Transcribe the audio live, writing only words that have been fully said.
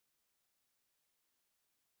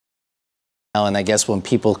And I guess when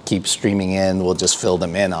people keep streaming in, we'll just fill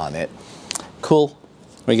them in on it. Cool.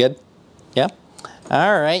 We good? Yeah?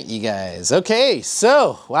 All right, you guys. Okay,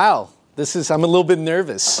 so, wow. I'm a little bit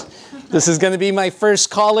nervous. This is going to be my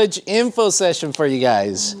first college info session for you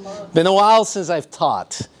guys. Been a while since I've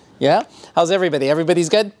taught. Yeah? How's everybody? Everybody's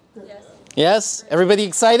good? Yes. Yes? Everybody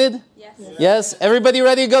excited? Yes. Yes? Everybody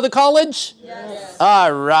ready to go to college? Yes.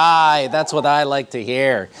 All right. That's what I like to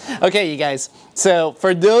hear. Okay, you guys. So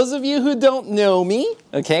for those of you who don't know me,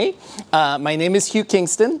 okay, my name is Hugh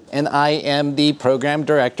Kingston, and I am the program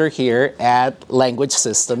director here at Language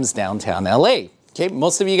Systems Downtown L.A. Okay,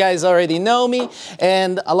 most of you guys already know me,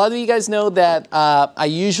 and a lot of you guys know that I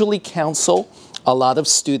usually counsel a lot of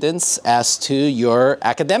students as to your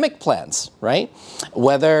academic plans, right?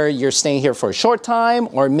 Whether you're staying here for a short time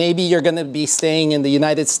or maybe you're going to be staying in the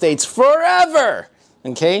United States forever,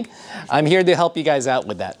 okay? I'm here to help you guys out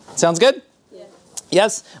with that. Sounds good? Yes.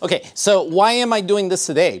 Yes? Okay, so why am I doing this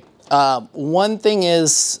today? One thing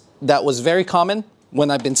is that was very common when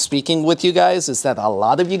I've been speaking with you guys is that a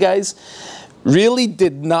lot of you guys really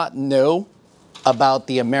did not know about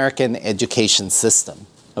the American education system.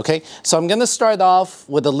 Okay, so I'm going to start off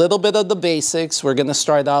with a little bit of the basics. We're going to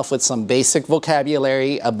start off with some basic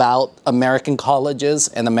vocabulary about American colleges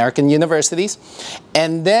and American universities.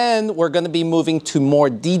 And then we're going to be moving to more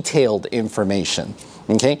detailed information.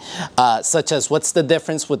 Okay, such as what's the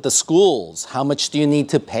difference with the schools? How much do you need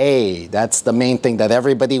to pay? That's the main thing that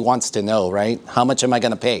everybody wants to know, right? How much am I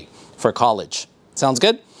going to pay for college? Sounds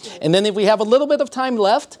good? And then if we have a little bit of time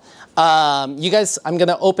left, you guys, I'm going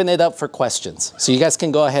to open it up for questions. So you guys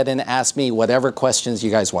can go ahead and ask me whatever questions you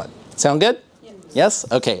guys want. Sound good? Yes?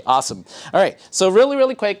 Yes? Okay, awesome. All right, so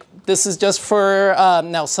really quick, this is just for,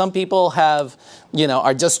 now some people have,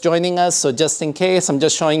 are just joining us. So just in case, I'm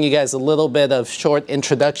just showing you guys a little bit of short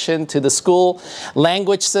introduction to the school.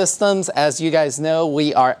 Language Systems, as you guys know,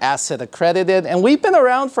 we are asset accredited, and we've been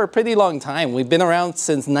around for a pretty long time. We've been around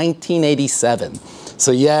since 1987.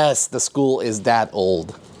 So yes, the school is that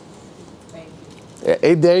old.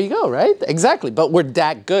 There you go, right? Exactly. But we're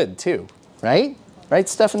that good too, right? Right,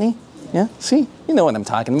 Stephanie? Yeah, see? You know what I'm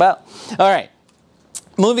talking about. All right.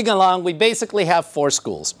 Moving along, we basically have 4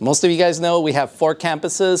 schools. Most of you guys know we have 4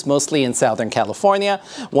 campuses, mostly in Southern California.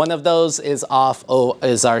 One of those is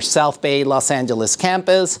is our South Bay Los Angeles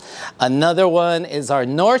campus. Another one is our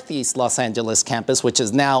Northeast Los Angeles campus, which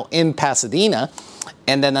is now in Pasadena.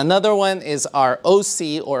 And then another one is our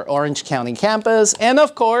OC, or Orange County campus. And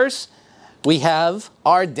of course, we have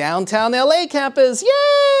our Downtown L.A. campus.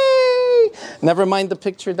 Yay! Never mind the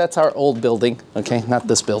picture. That's our old building. Okay, not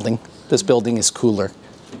this building. This building is cooler.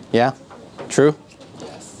 Yeah? True?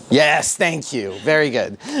 Yes. Yes, thank you. Very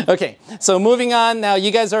good. Okay, so moving on. Now,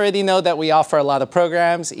 you guys already know that we offer a lot of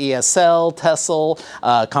programs, ESL,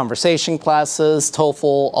 TESOL, conversation classes,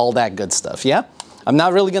 TOEFL, all that good stuff, yeah? I'm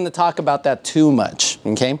not really going to talk about that too much,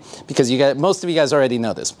 okay? Because most of you guys already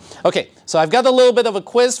know this. Okay, so I've got a little bit of a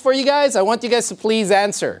quiz for you guys. I want you guys to please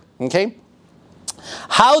answer, okay?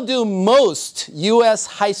 How do most U.S.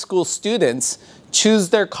 high school students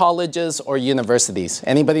choose their colleges or universities?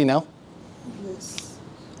 Anybody know? Yes.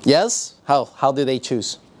 Yes? How do they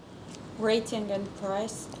choose? Rating and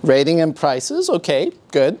price. Rating and prices, okay,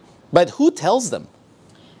 good. But who tells them?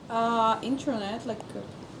 Internet, like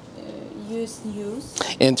US News.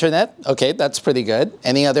 Internet, okay, that's pretty good.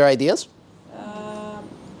 Any other ideas?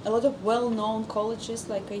 A lot of well-known colleges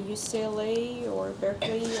like UCLA or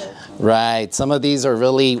Berkeley. Right, some of these are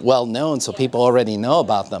really well-known, so people already know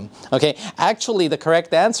about them. Okay, actually the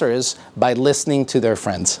correct answer is by listening to their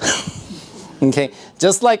friends. Okay,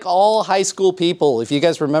 just like all high school people, if you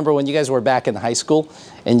guys remember when you guys were back in high school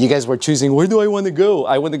and you guys were choosing, where do I want to go?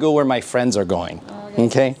 I want to go where my friends are going.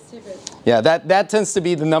 Okay? Yeah, that tends to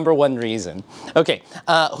be the #1 reason. Okay,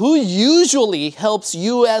 who usually helps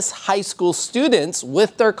U.S. high school students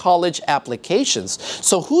with their college applications?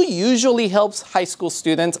 So who usually helps high school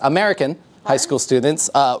students, American high school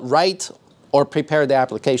students, write or prepare their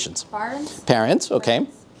applications? Parents. Parents, okay.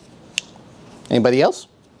 Anybody else?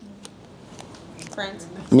 Friends.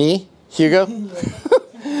 Me? Hugo?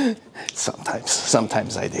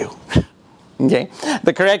 Sometimes I do. Okay,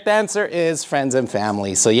 the correct answer is friends and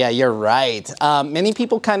family. So yeah, you're right. Many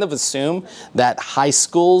people kind of assume that high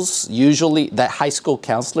school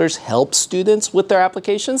counselors help students with their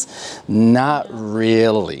applications. Not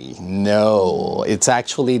really, no. It's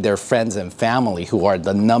actually their friends and family who are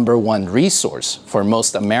the #1 resource for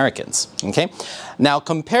most Americans, okay? Now,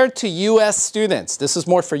 compared to US students, this is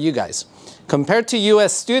more for you guys. Compared to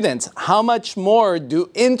US students, how much more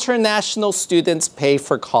do international students pay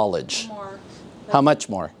for college? More. How much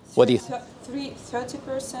more? What do you think?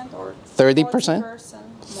 30% or 30%?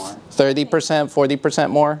 40% more. 30%, 40%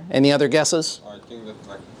 more? Any other guesses? I think that's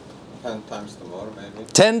like 10 times the more, maybe.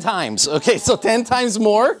 10 times. Okay, so 10 times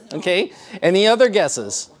more. Okay. Any other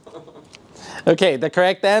guesses? Okay, the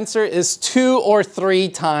correct answer is 2 or 3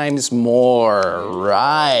 times more.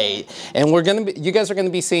 Right. And you guys are going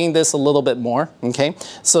to be seeing this a little bit more. Okay.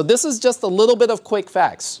 So this is just a little bit of quick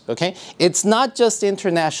facts. Okay. It's not just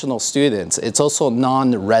international students. It's also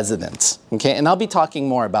non-residents. Okay. And I'll be talking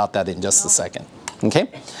more about that in just a second.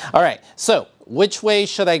 Okay. All right. So which way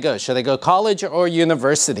should I go? Should I go college or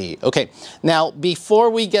university? Okay. Now,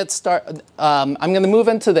 before we get started, I'm going to move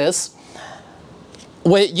into this.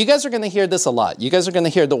 Wait, you guys are going to hear this a lot. You guys are going to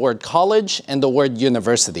hear the word college and the word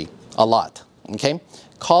university a lot. Okay?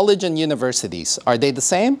 College and universities, are they the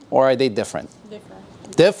same or are they different?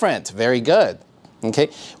 Different. Different. Very good. Okay?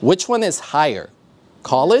 Which one is higher?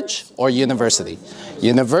 College or university?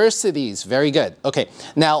 Universities. Very good. Okay.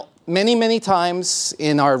 Now, many times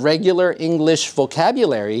in our regular English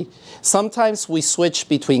vocabulary, sometimes we switch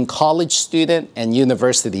between college student and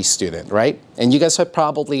university student, right? And you guys have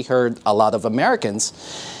probably heard a lot of Americans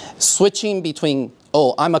switching between,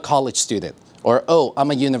 oh, I'm a college student, or oh, I'm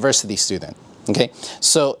a university student, okay?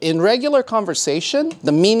 So in regular conversation,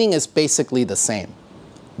 the meaning is basically the same.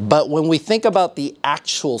 But when we think about the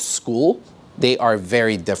actual school, they are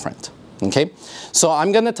very different. Okay, so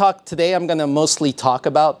I'm going to mostly talk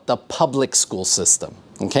about the public school system.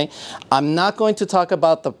 Okay, I'm not going to talk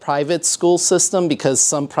about the private school system because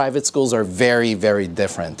some private schools are very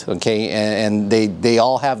different. Okay, and they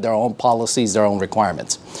all have their own policies, their own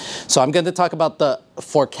requirements. So I'm going to talk about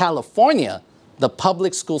for California, the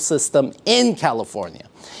public school system in California.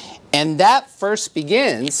 And that first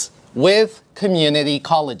begins with community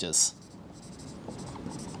colleges.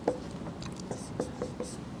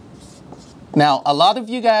 Now, a lot of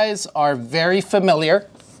you guys are very familiar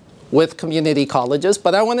with community colleges,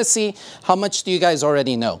 but I want to see how much do you guys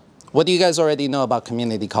already know? What do you guys already know about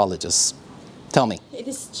community colleges? Tell me. It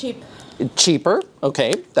is cheap. Cheaper,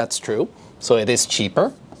 okay, that's true. So it is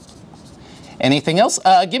cheaper. Anything else?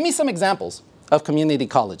 Give me some examples of community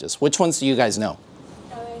colleges. Which ones do you guys know?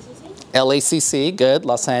 LACC. LACC, good.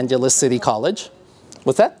 Los Angeles City College.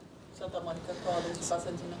 What's that? Santa Monica College,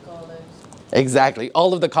 Pasadena College. Exactly,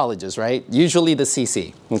 all of the colleges, right? Usually the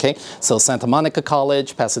CC, okay? So Santa Monica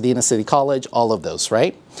College, Pasadena City College, all of those,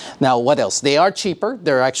 right? Now, what else? They are cheaper.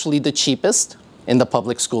 They're actually the cheapest in the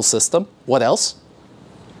public school system. What else?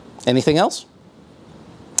 Anything else?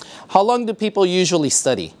 How long do people usually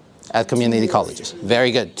study at community colleges?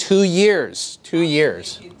 Very good. 2 years. 2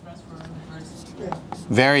 years.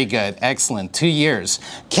 Very good. Excellent. 2 years.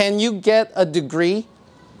 Can you get a degree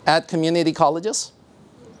at community colleges?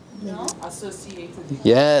 No. Associated.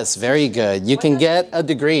 Yes, very good. You can get a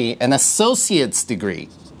degree, an associate's degree.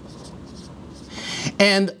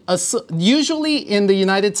 And usually in the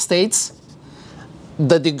United States,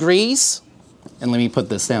 the degrees, and let me put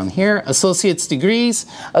this down here, associate's degrees.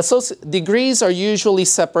 Degrees are usually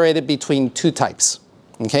separated between 2 types,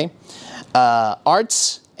 okay?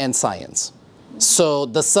 Arts and science. So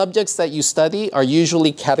the subjects that you study are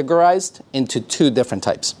usually categorized into 2 different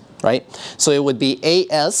types. Right? So it would be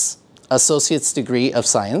AS, Associate's Degree of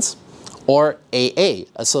Science, or AA,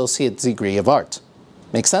 Associate's Degree of Art.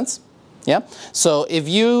 Make sense? Yeah? So if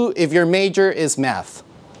your major is math,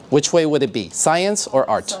 which way would it be? Science or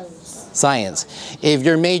art? Science. Science. If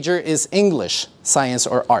your major is English, science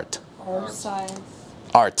or art? Science.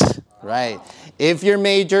 Art, right. If your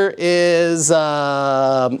major is,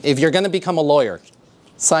 if you're going to become a lawyer,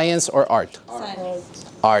 science or art? Science.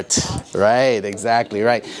 Art, right, exactly,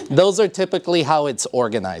 right. Those are typically how it's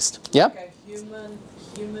organized. Yeah? Okay,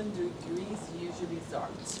 human degrees usually is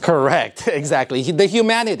arts. Correct, exactly. The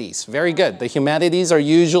humanities, very good. The humanities are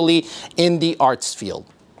usually in the arts field.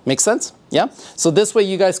 Make sense? Yeah? So this way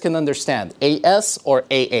you guys can understand AS or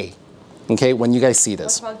AA, okay, when you guys see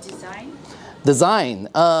this. What about design? Design,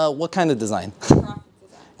 what kind of design?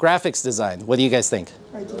 Graphics design. What do you guys think?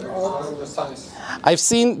 I've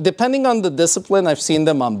seen, depending on the discipline, I've seen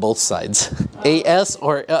them on both sides. AS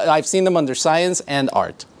or I've seen them under science and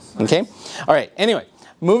art. Okay? All right. Anyway,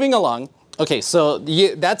 moving along. Okay, so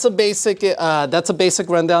that's a basic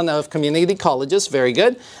rundown of community colleges. Very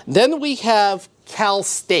good. Then we have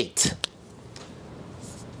CalState.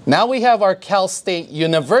 Now we have our CalState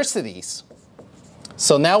universities.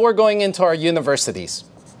 So now we're going into our universities.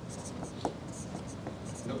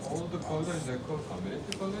 All the colleges, they're called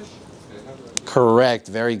community college? Correct,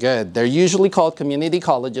 very good. They're usually called community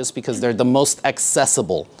colleges because they're the most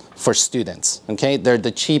accessible for students, okay? They're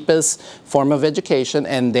the cheapest form of education,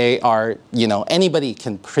 and they are, you know, anybody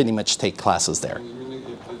can pretty much take classes there. You mean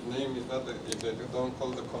if the name is not, if they don't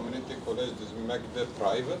call the community college, does it make that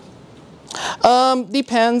private?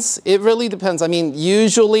 Depends. It really depends. I mean,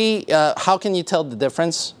 usually, how can you tell the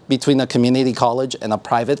difference between a community college and a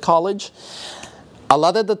private college? A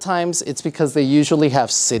lot of the times, it's because they usually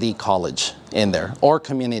have city college in there or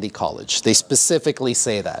community college. They specifically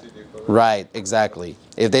say that. Right, exactly.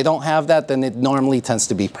 If they don't have that, then it normally tends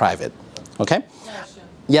to be private. Okay? Question.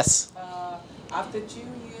 Yes? After 2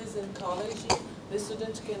 years in college, the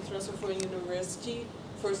student can transfer for university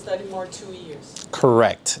for study more 2 years.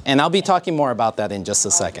 Correct. And I'll be talking more about that in just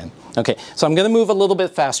a second. Okay, so I'm going to move a little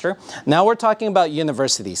bit faster. Now we're talking about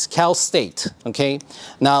universities. CalState, okay?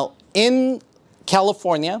 Now, in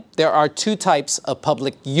California, there are two types of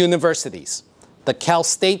public universities. The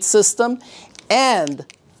CalState system and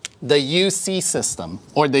the UC system,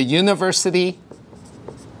 or the University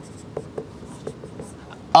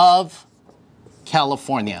of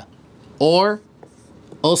California, or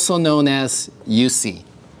also known as UC,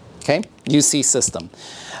 okay? UC system.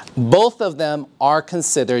 Both of them are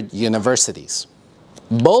considered universities.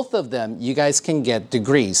 Both of them, you guys can get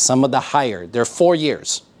degrees, some of the higher. They're 4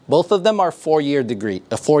 years. Both of them are 4-year degree,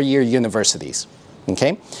 4-year universities,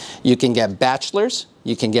 okay? You can get bachelor's,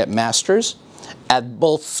 you can get master's at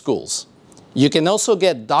both schools. You can also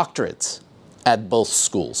get doctorates at both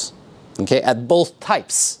schools, okay? At both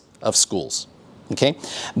types of schools, okay?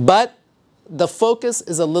 But the focus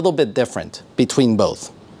is a little bit different between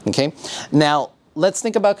both, okay? Now, let's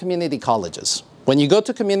think about community colleges. When you go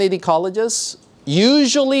to community colleges,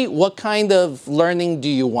 usually what kind of learning do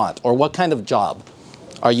you want, or what kind of job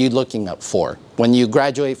are you looking up for when you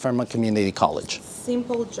graduate from a community college?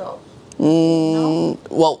 Simple job. No?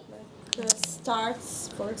 Well,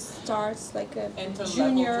 starts like a Entry-level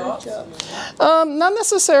junior jobs? job. not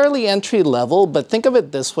necessarily entry level, but think of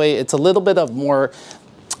it this way. It's a little bit of more,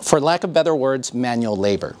 for lack of better words, manual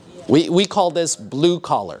labor. We call this blue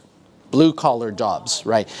collar jobs,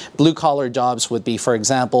 right? Blue collar jobs would be, for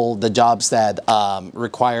example, the jobs that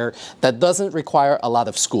doesn't require a lot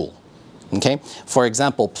of school, okay? For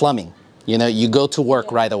example, plumbing. You know, you go to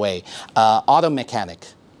work right away. Auto mechanic,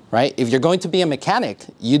 right? If you're going to be a mechanic,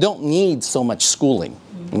 you don't need so much schooling,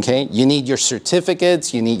 okay? You need your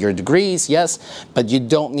certificates, you need your degrees, yes, but you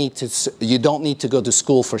don't need to go to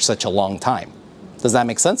school for such a long time. Does that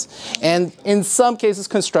make sense? And in some cases,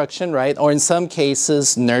 construction, right? Or in some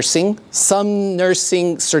cases, nursing. Some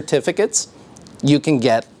nursing certificates you can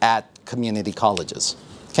get at community colleges,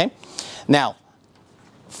 okay? Now,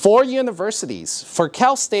 for universities, for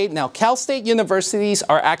CalState, now CalState universities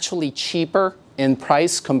are actually cheaper in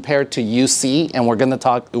price compared to UC, and we're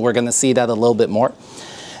gonna see that a little bit more.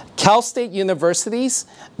 CalState universities,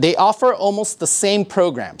 they offer almost the same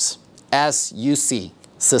programs as UC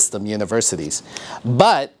system universities.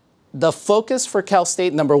 But the focus for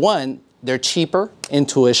CalState, number one, they're cheaper in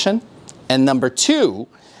tuition, and number two,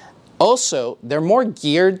 also, they're more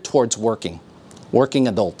geared towards working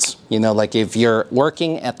adults. You know, like if you're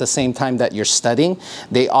working at the same time that you're studying,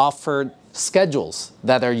 they offer schedules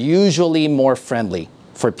that are usually more friendly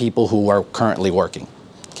for people who are currently working,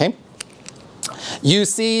 okay?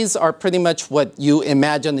 UCs are pretty much what you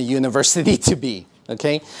imagine a university to be,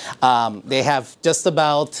 okay? They have just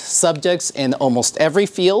about subjects in almost every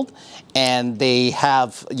field, and they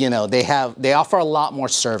have, you know, they offer a lot more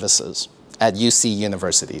services at UC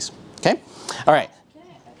universities, okay? All right. Can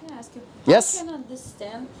I ask you? Yes? I can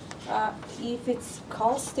understand if it's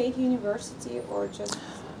CalState University or just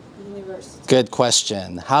university. Good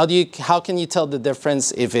question. How can you tell the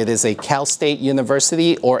difference if it is a CalState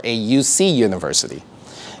University or a UC University?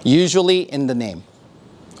 Usually in the name.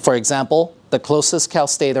 For example, the closest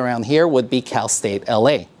CalState around here would be CalState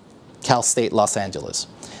L.A., CalState Los Angeles.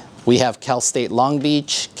 We have CalState Long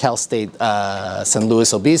Beach, CalState San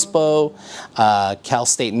Luis Obispo,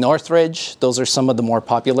 CalState Northridge. Those are some of the more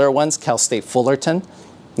popular ones. CalState Fullerton.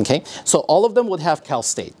 Okay, so all of them would have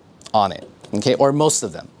CalState on it. Okay, or most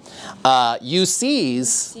of them.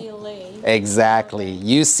 UCs. UCLA. Exactly.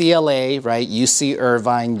 UCLA, right? UC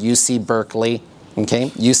Irvine, UC Berkeley.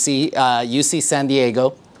 Okay, UC San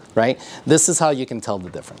Diego, right? This is how you can tell the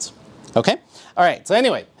difference. Okay. All right. So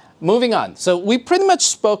anyway. Moving on. So we've pretty much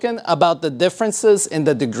spoken about the differences in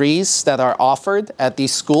the degrees that are offered at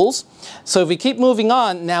these schools. So if we keep moving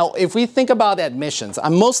on, now if we think about admissions,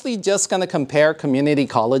 I'm mostly just going to compare community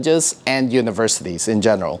colleges and universities in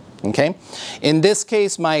general, okay? In this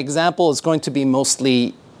case, my example is going to be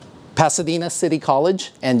mostly Pasadena City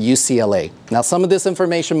College, and UCLA. Now, some of this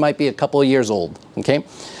information might be a couple of years old, okay?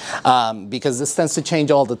 Because this tends to change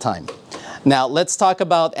all the time. Now, let's talk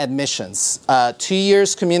about admissions. 2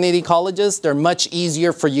 years community colleges, they're much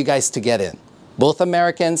easier for you guys to get in, both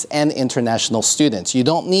Americans and international students. You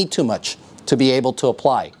don't need too much to be able to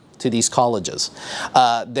apply to these colleges.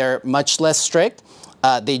 They're much less strict.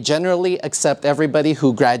 They generally accept everybody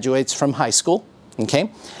who graduates from high school, okay?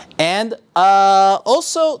 And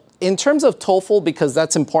also, in terms of TOEFL, because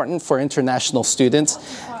that's important for international students,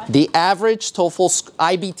 the average TOEFL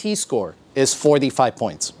IBT score is 45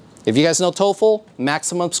 points. If you guys know TOEFL,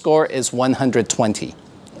 maximum score is 120,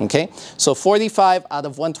 okay? So 45 out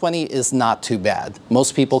of 120 is not too bad.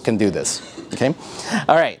 Most people can do this, okay?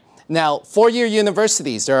 All right. Now, four-year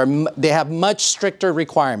universities, they have much stricter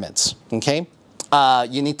requirements, okay?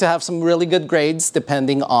 You need to have some really good grades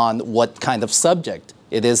depending on what kind of subject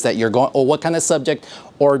it is that you're going, or what kind of subject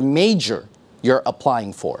or major you're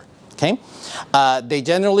applying for, okay? They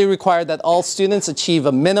generally require that all students achieve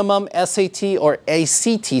a minimum SAT or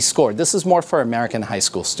ACT score. This is more for American high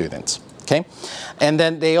school students, okay? And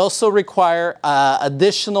then they also require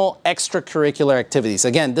additional extracurricular activities.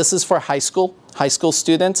 Again, this is for high school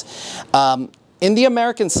students. In the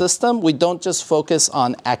American system, we don't just focus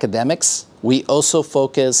on academics. We also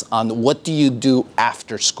focus on what do you do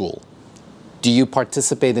after school. Do you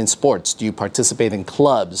participate in sports? Do you participate in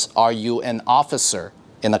clubs? Are you an officer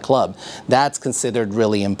in a club? That's considered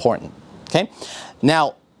really important, okay?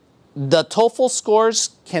 Now, the TOEFL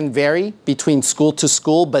scores can vary between school to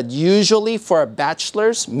school, but usually for a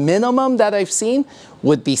bachelor's, minimum that I've seen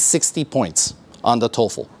would be 60 points on the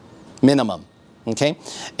TOEFL, minimum, okay?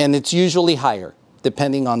 And it's usually higher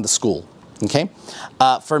depending on the school, okay?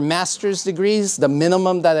 For master's degrees, the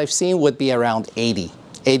minimum that I've seen would be around 80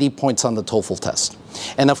 points on the TOEFL test.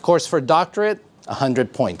 And of course, for doctorate,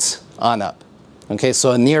 100 points on up. Okay,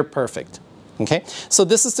 so a near perfect. Okay, so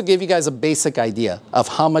this is to give you guys a basic idea of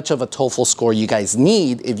how much of a TOEFL score you guys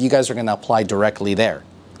need if you guys are going to apply directly there.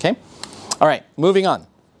 Okay, all right, moving on.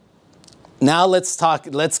 Now let's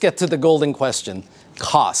get to the golden question,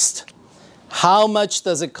 cost. How much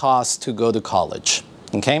does it cost to go to college?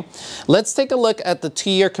 Okay, let's take a look at the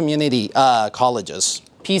two-year community colleges.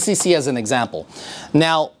 PCC as an example.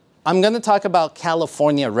 Now, I'm going to talk about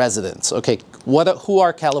California residents. Okay, who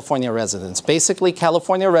are California residents? Basically,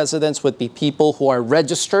 California residents would be people who are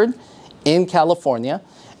registered in California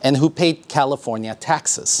and who pay California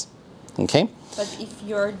taxes. Okay? But if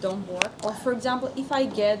you don't work, or for example, if I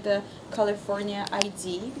get the California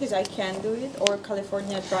ID, because I can do it, or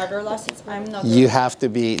California driver license, I'm not. You have to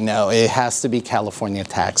be, no, it has to be California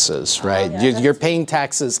taxes, right? You're paying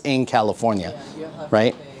taxes in California,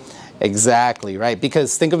 right? Exactly, right?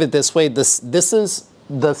 Because think of it this way, this is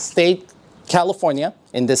the state, California,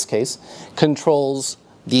 in this case, controls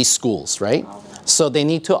these schools, right? So they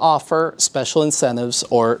need to offer special incentives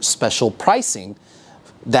or special pricing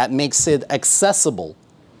that makes it accessible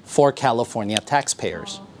for California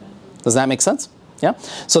taxpayers. Does that make sense? Yeah?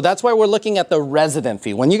 So that's why we're looking at the resident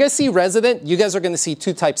fee. When you guys see resident, you guys are going to see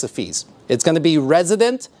two types of fees. It's going to be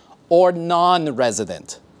resident or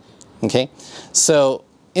non-resident. Okay? So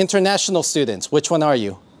international students, which one are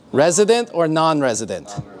you? Resident or non-resident?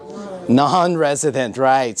 Non-resident,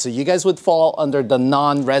 right. So you guys would fall under the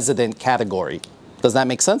non-resident category. Does that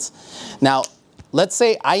make sense? Now, let's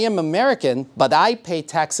say I am American, but I pay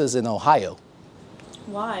taxes in Ohio.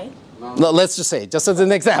 Why? Let's just say, just as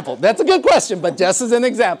an example. That's a good question, but just as an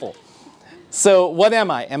example. So what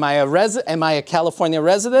am I? Am I a California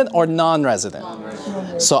resident or non-resident?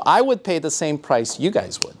 Non-resident. So I would pay the same price you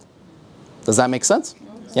guys would. Does that make sense?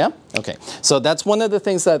 Yeah? Okay. So that's one of the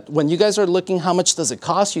things that when you guys are looking how much does it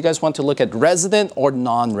cost, you guys want to look at resident or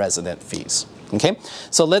non-resident fees. Okay?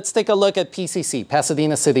 So let's take a look at PCC,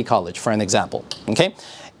 Pasadena City College, for an example. Okay?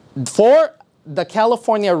 For the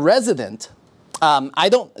California resident,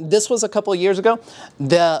 this was a couple of years ago,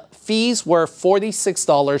 the fees were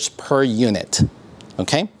 $46 per unit.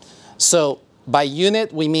 Okay? So by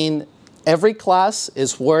unit, we mean every class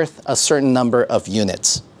is worth a certain number of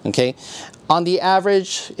units. Okay? On the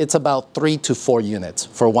average, it's about 3 to 4 units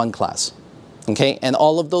for one class. Okay? And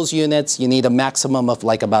all of those units, you need a maximum of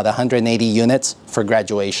like about 180 units for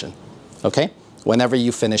graduation. Okay? Whenever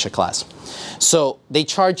you finish a class. So they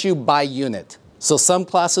charge you by unit. So some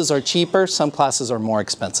classes are cheaper, some classes are more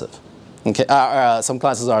expensive. Okay? Some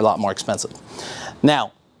classes are a lot more expensive.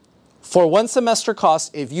 Now, for one semester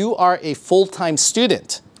cost, if you are a full-time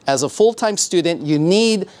student, as a full-time student, you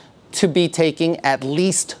need to be taking at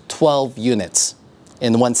least 12 units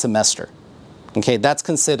in one semester. Okay, that's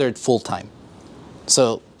considered full-time.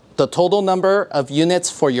 So the total number of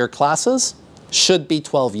units for your classes should be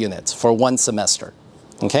 12 units for one semester.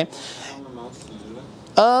 Okay? How many months usually?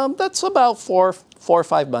 That's about four or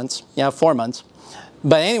 5 months. Yeah, 4 months.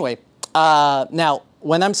 But anyway, now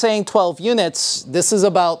when I'm saying 12 units, this is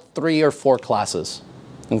about 3 or 4 classes.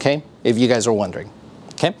 Okay? If you guys are wondering.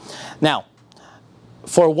 Okay? Now,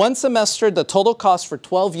 for one semester, the total cost for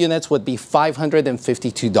 12 units would be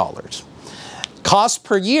 $552. Cost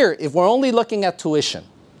per year, if we're only looking at tuition,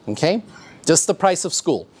 okay? Just the price of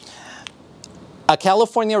school. A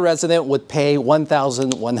California resident would pay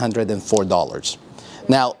 $1,104.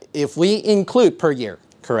 Now, if we include per year,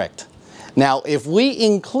 correct. Now, if we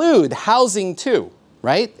include housing too,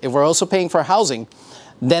 right? If we're also paying for housing,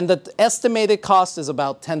 then the estimated cost is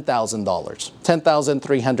about $10,000,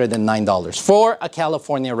 $10,309 for a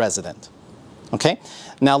California resident. Okay?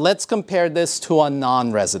 Now let's compare this to a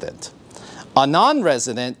non-resident. A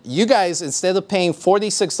non-resident, you guys, instead of paying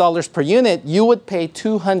 $46 per unit, you would pay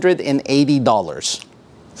 $280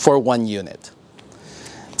 for one unit.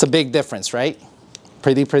 It's a big difference, right?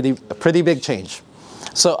 Pretty big change.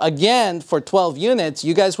 So again, for 12 units,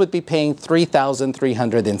 you guys would be paying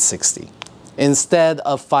 $3,360 instead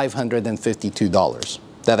of $552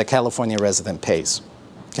 that a California resident pays.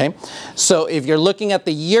 Okay? So if you're looking at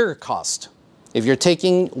the year cost, if you're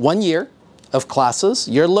taking 1 year of classes,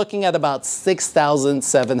 you're looking at about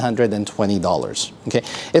 $6,720. Okay?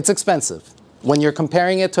 It's expensive. When you're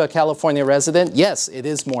comparing it to a California resident, yes, it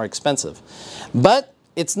is more expensive. But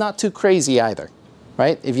it's not too crazy either,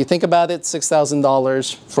 right? If you think about it,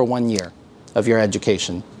 $6,000 for 1 year of your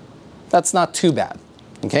education. That's not too bad,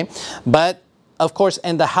 okay? But of course,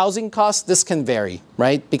 and the housing cost, this can vary,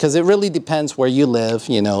 right? Because it really depends where you live,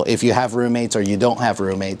 you know, if you have roommates or you don't have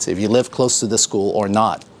roommates, if you live close to the school or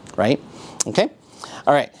not, right? Okay?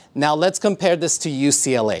 All right, now let's compare this to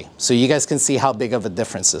UCLA so you guys can see how big of a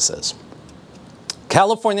difference this is.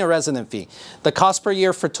 California resident fee. The cost per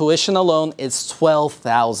year for tuition alone is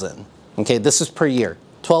 $12,000. Okay, this is per year,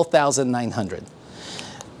 $12,900.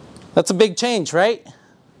 That's a big change, right?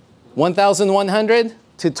 1,100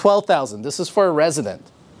 to 12,000. This is for a resident.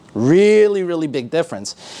 Really, really big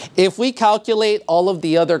difference. If we calculate all of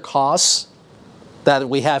the other costs that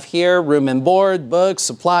we have here, room and board, books,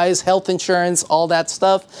 supplies, health insurance, all that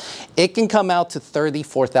stuff, it can come out to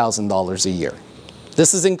 $34,000 a year.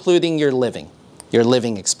 This is including your living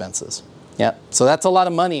expenses. Yeah, so that's a lot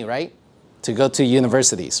of money, right? To go to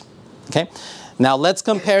universities. Okay, now let's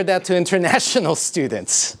compare that to international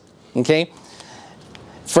students. Okay,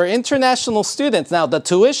 for international students, now the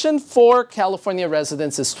tuition for California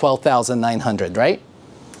residents is $12,900, right?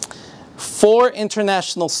 For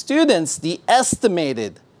international students, the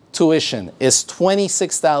estimated tuition is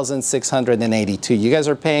 $26,682. You guys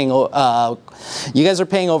are paying over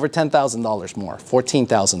 $10,000 more,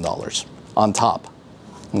 $14,000 on top.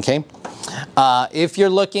 Okay. If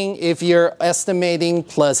you're estimating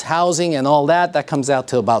plus housing and all that, that comes out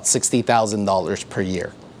to about $60,000 per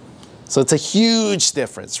year. So it's a huge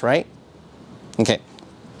difference, right? Okay.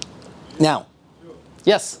 Now,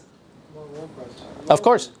 yes? One question. Of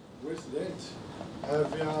course. Residents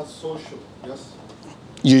have a social, yes?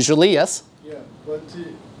 Usually, yes. Yeah, but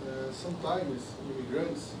sometimes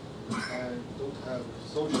immigrants don't have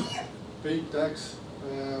social. Pay tax,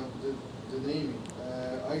 the name,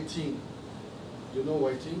 IT. You know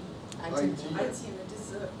IT? IT. It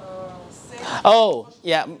is Oh,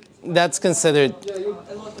 yeah, that's considered, Yeah, you,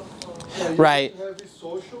 a lot of right. have this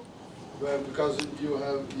social because you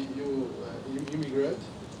have immigrant.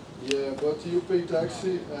 Yeah, but you pay tax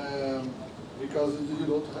because you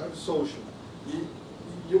don't have social.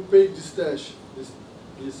 You pay this tax. This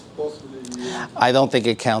possibly. I don't think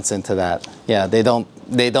it counts into that. Yeah, they don't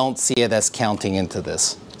see it as counting into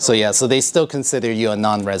this. So yeah, so they still consider you a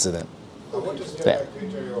non-resident. What is the Yeah.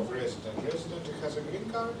 criteria of resident? Resident has a green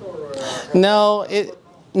card or?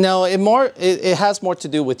 It has more to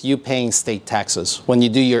do with you paying state taxes when you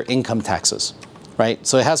do your income taxes, right?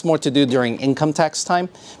 So it has more to do during income tax time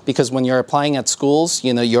because when you're applying at schools,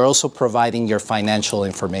 you know, you're also providing your financial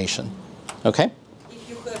information. Okay? If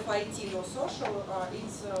you have IT or social,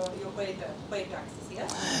 it's you pay taxes,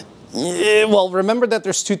 yes? Yeah, well, remember that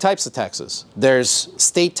there's two types of taxes. There's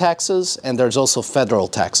state taxes and there's also federal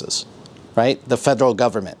taxes, right? The federal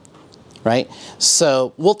government, right?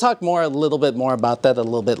 So we'll talk a little bit more about that a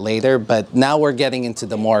little bit later, but now we're getting into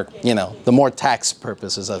the more, the more tax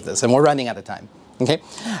purposes of this, and we're running out of time, okay?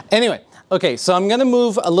 Anyway, okay, so I'm gonna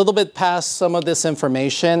move a little bit past some of this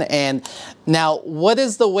information, and now what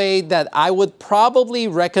is the way that I would probably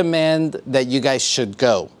recommend that you guys should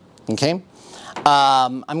go, okay?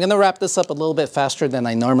 I'm going to wrap this up a little bit faster than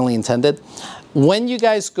I normally intended. when you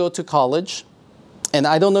guys go to college, and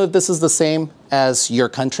I don't know if this is the same as your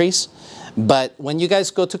countries, but when you guys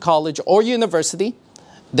go to college or university,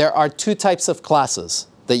 there are two types of classes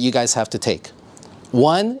that you guys have to take.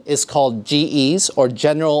 One is called GEs, or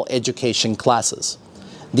General Education classes.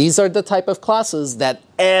 These are the type of classes that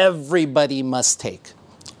everybody must take.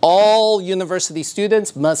 All university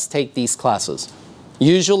students must take these classes.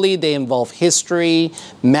 Usually they involve history,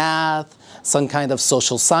 math, some kind of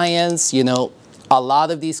social science, you know, a lot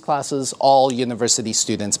of these classes all university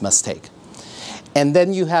students must take. And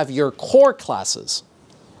then you have your core classes.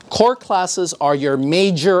 Core classes are your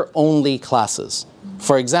major-only classes.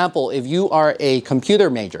 For example, if you are a computer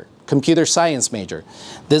major, computer science major,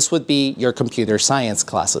 this would be your computer science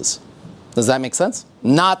classes. Does that make sense?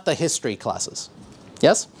 Not the history classes.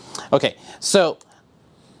 Yes? Okay, so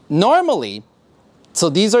normally, so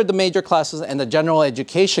these are the major classes and the general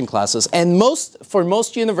education classes. And for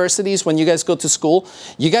most universities, when you guys go to school,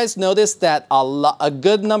 you guys notice that a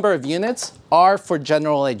good number of units are for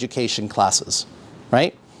general education classes,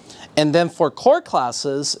 right? And then for core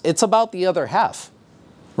classes, it's about the other half,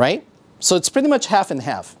 right? So it's pretty much half and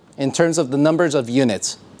half in terms of the numbers of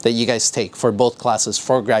units that you guys take for both classes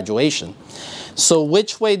for graduation. So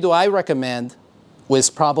which way do I recommend was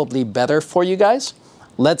probably better for you guys?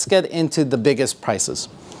 Let's get into the biggest prices.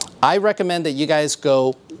 I recommend that you guys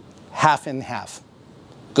go half and half.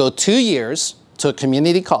 Go 2 years to a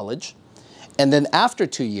community college, and then after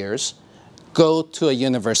 2 years, go to a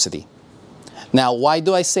university. Now, why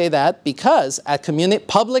do I say that? Because at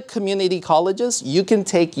public community colleges, you can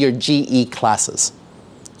take your GE classes,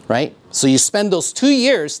 right? So you spend those 2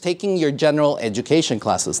 years taking your general education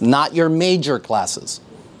classes, not your major classes.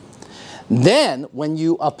 Then, when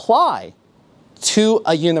you apply to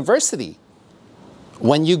a university,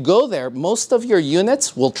 when you go there, most of your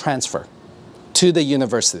units will transfer to the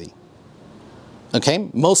university. Okay?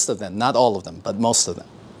 Most of them, not all of them, but most of them.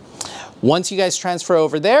 Once you guys transfer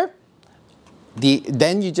over there,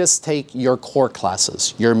 then you just take your core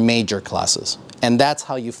classes, your major classes, and that's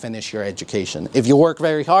how you finish your education. If you work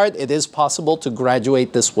very hard, it is possible to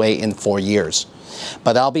graduate this way in 4 years.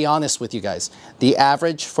 But I'll be honest with you guys, the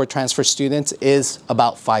average for transfer students is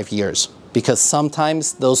about 5 years, because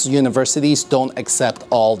sometimes those universities don't accept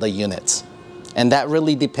all the units. And that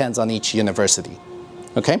really depends on each university.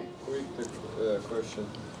 Okay? Quick question.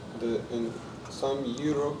 In some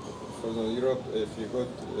Europe, for Europe, if you go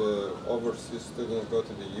overseas students go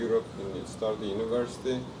to the Europe and you start the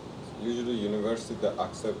university, usually university that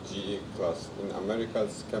accept GE class. In America,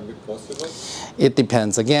 it can be possible? It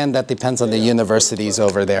depends. Again, that depends on the universities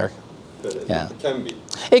over there. Yeah. It can be.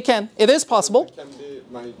 It can. It is possible. It can be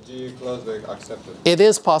my GE class, they accept it. It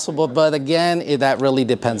is possible, but again, that really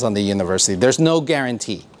depends on the university. There's no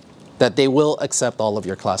guarantee that they will accept all of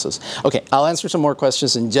your classes. Okay, I'll answer some more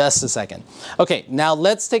questions in just a second. Okay, now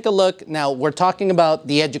let's take a look. Now we're talking about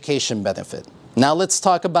the education benefit. Now let's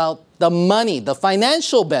talk about the money, the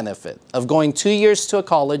financial benefit of going 2 years to a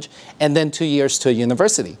college and then 2 years to a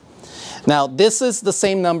university. Now this is the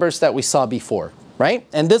same numbers that we saw before, right?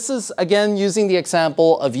 And this is, again, using the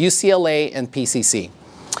example of UCLA and PCC.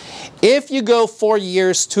 If you go 4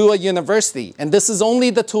 years to a university, and this is only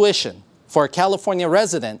the tuition for a California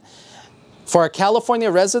resident,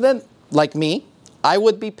 like me, I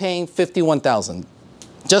would be paying $51,000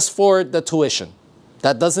 just for the tuition.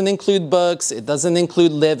 That doesn't include books, it doesn't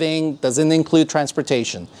include living, doesn't include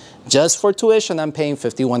transportation. Just for tuition, I'm paying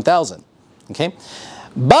 $51,000, okay?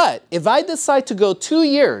 But if I decide to go 2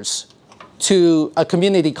 years to a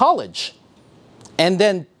community college and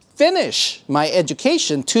then finish my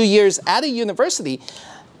education 2 years at a university,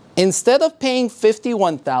 instead of paying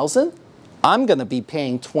 $51,000, I'm going to be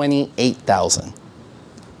paying $28,000.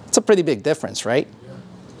 It's a pretty big difference, right? Yeah.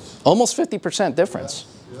 Almost 50% difference,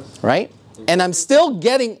 yes. Right? And I'm still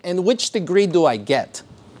getting, and which degree do I get?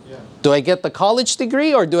 Yeah. Do I get the college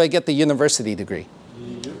degree or do I get the university degree?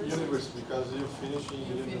 University, because you finished in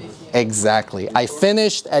university. Exactly. I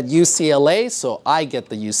finished at UCLA, so I get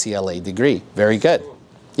the UCLA degree. Very good.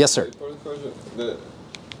 Yes, sir.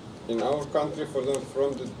 In our country, for them,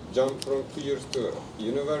 from the jump from 2 years to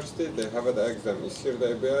university, they have the exam. Is here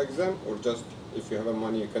the ABA exam, or just if you have a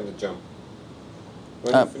money, you can jump?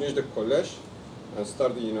 When you finish the college and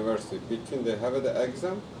start the university, between they have the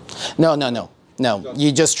exam? No.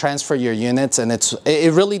 You just transfer your units, and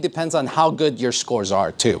it really depends on how good your scores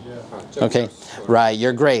are too. Yeah. Okay, right,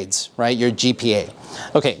 your grades, right, your GPA.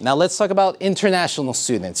 Okay, now let's talk about international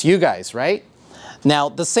students. You guys, right? Now,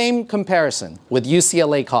 the same comparison with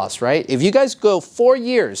UCLA costs, right? If you guys go 4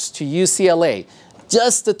 years to UCLA,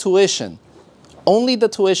 just the tuition, only the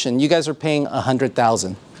tuition, you guys are paying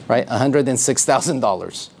 $100,000 right?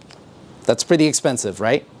 $106,000. That's pretty expensive,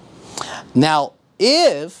 right? Now,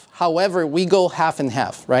 if, however, we go half and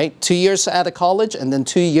half, right? 2 years at a college and then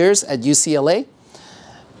 2 years at UCLA,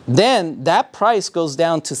 then that price goes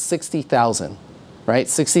down to $60,000, right?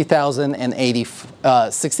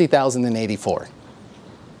 $60,084.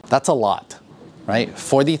 That's a lot, right?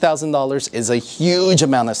 $40,000 is a huge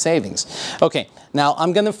amount of savings. Okay, now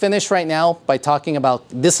I'm going to finish right now by talking about,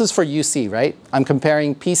 this is for UC, right? I'm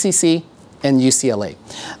comparing PCC and UCLA.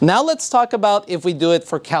 Now let's talk about if we do it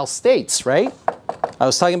for CalStates, right? I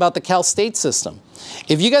was talking about the CalState system.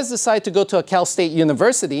 If you guys decide to go to a CalState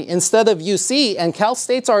university instead of UC, and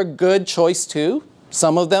CalStates are a good choice too.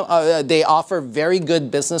 Some of them, they offer very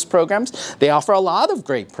good business programs. They offer a lot of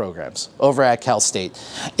great programs over at CalState.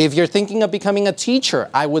 If you're thinking of becoming a teacher,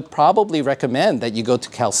 I would probably recommend that you go to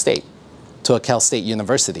CalState, to a CalState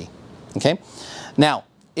university, okay? Now,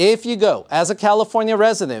 if you go as a California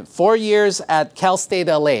resident, 4 years at CalState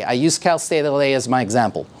L.A., I use CalState L.A. as my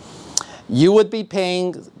example, you would be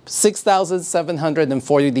paying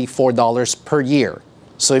 $6,744 per year.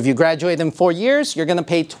 So if you graduate in 4 years, you're going to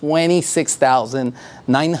pay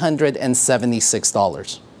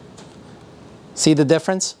 $26,976. See the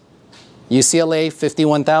difference? UCLA,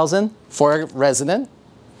 $51,000 for a resident.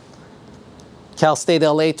 CalState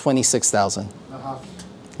LA, $26,000.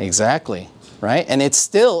 Exactly, right? And it's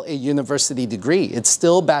still a university degree. It's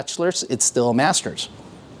still a bachelor's. It's still a master's,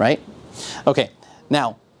 right? Okay,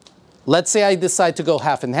 now, let's say I decide to go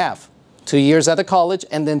half and half. 2 years at a college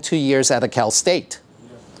and then 2 years at a CalState.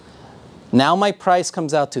 Now my price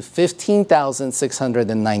comes out to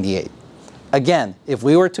 $15,698. Again, if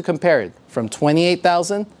we were to compare it from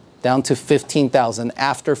 $28,000 down to $15,000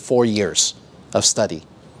 after 4 years of study.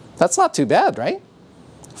 That's not too bad, right?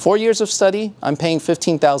 4 years of study, I'm paying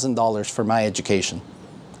 $15,000 for my education.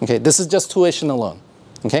 Okay, this is just tuition alone.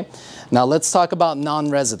 Okay, now let's talk about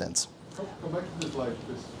non-residents. Come back to this slide,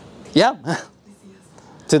 please. Yeah,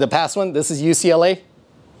 to the past one, this is UCLA.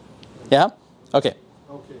 Yeah, okay.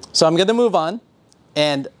 So I'm going to move on.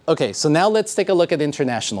 And okay, so now let's take a look at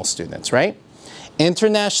international students, right?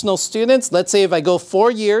 International students, let's say if I go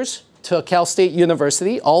 4 years to a CalState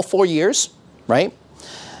University, all 4 years, right?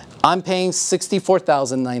 I'm paying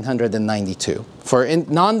 $64,992. For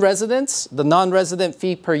non-residents, the non-resident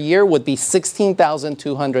fee per year would be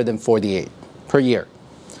 $16,248 per year.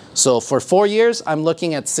 So for 4 years, I'm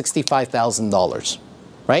looking at $65,000,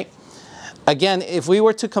 right? Again, if we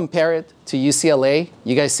were to compare it to UCLA,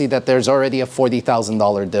 you guys see that there's already a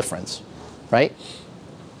 $40,000 difference, right?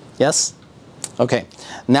 Yes? Okay.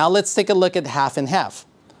 Now let's take a look at half and half.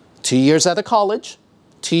 2 years at a college,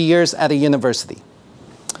 2 years at a university.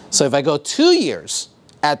 So if I go 2 years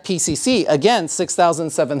at PCC, again,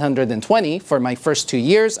 $6,720 for my first 2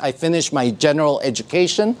 years. I finish my general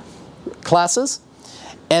education classes.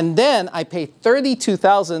 And then I pay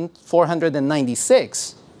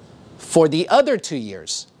 $32,496 for the other 2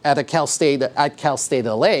 years at CalState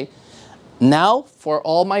LA. Now, for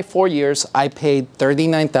all my 4 years, I paid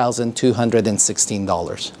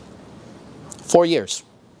 $39,216. 4 years.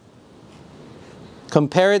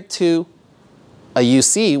 Compare it to a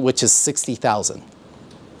UC, which is $60,000,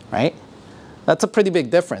 right? That's a pretty big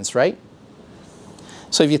difference, right?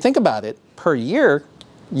 So if you think about it, per year,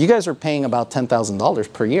 you guys are paying about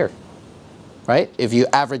 $10,000 per year, right? If you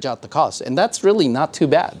average out the cost. And that's really not too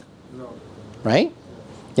bad, right?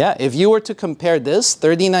 Yeah, if you were to compare this,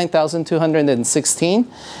 $39,216,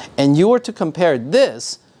 and you were to compare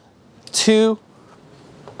this to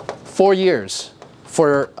 4 years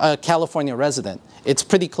for a California resident, it's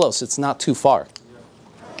pretty close. It's not too far,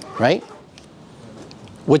 right?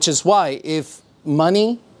 Which is why if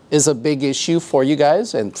money is a big issue for you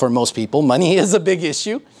guys, and for most people, money is a big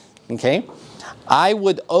issue, okay? I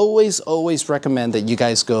would always recommend that you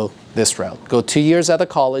guys go this route. Go 2 years at a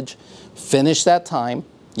college, finish that time,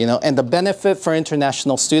 you know, and the benefit for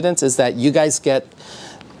international students is that you guys get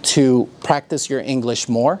to practice your English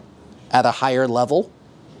more at a higher level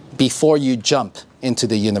before you jump into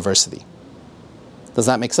the university. Does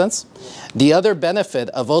that make sense? The other benefit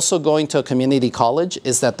of also going to a community college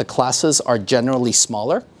is that the classes are generally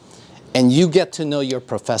smaller and you get to know your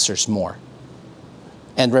professors more.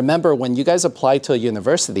 And remember, when you guys apply to a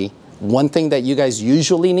university, one thing that you guys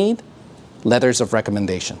usually need, letters of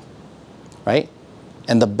recommendation, right?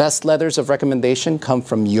 And the best letters of recommendation come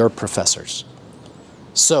from your professors.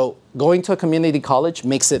 So going to a community college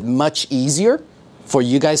makes it much easier for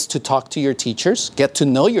you guys to talk to your teachers, get to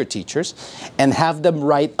know your teachers, and have them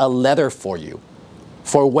write a letter for you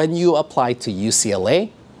for when you apply to UCLA,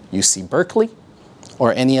 UC Berkeley,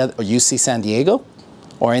 or any other, or UC San Diego,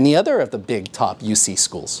 or any other of the big top UC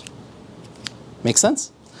schools. Make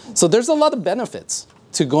sense? So there's a lot of benefits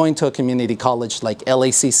to going to a community college like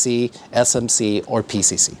LACC, SMC, or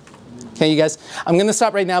PCC. Okay, you guys, I'm going to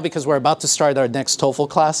stop right now because we're about to start our next TOEFL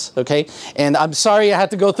class, okay? And I'm sorry I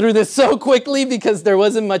had to go through this so quickly because there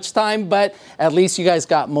wasn't much time, but at least you guys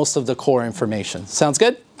got most of the core information. Sounds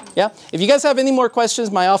good? Yeah? If you guys have any more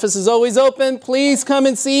questions, my office is always open. Please come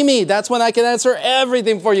and see me. That's when I can answer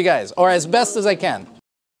everything for you guys, or as best as I can.